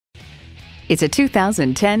It's a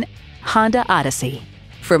 2010 Honda Odyssey.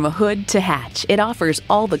 From hood to hatch, it offers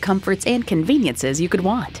all the comforts and conveniences you could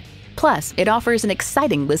want. Plus, it offers an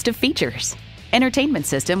exciting list of features. Entertainment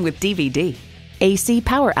system with DVD, AC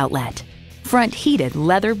power outlet, front heated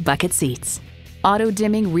leather bucket seats,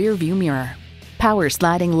 auto-dimming rear view mirror, power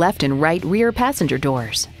sliding left and right rear passenger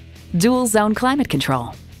doors, dual zone climate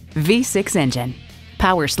control, V6 engine,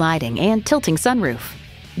 power sliding and tilting sunroof,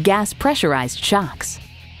 gas pressurized shocks,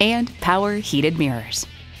 and power heated mirrors.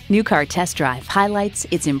 New Car Test Drive highlights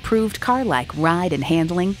its improved car-like ride and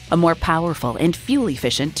handling, a more powerful and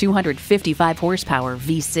fuel-efficient 255 horsepower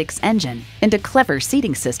V6 engine, and a clever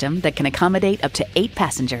seating system that can accommodate up to 8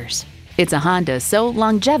 passengers. It's a Honda, so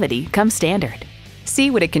longevity comes standard. See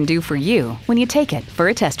what it can do for you when you take it for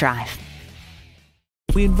a test drive.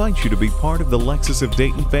 We invite you to be part of the Lexus of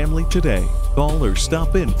Dayton family today. Call or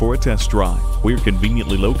stop in for a test drive. We're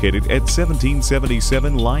conveniently located at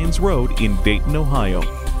 1777 Lyons Road in Dayton, Ohio.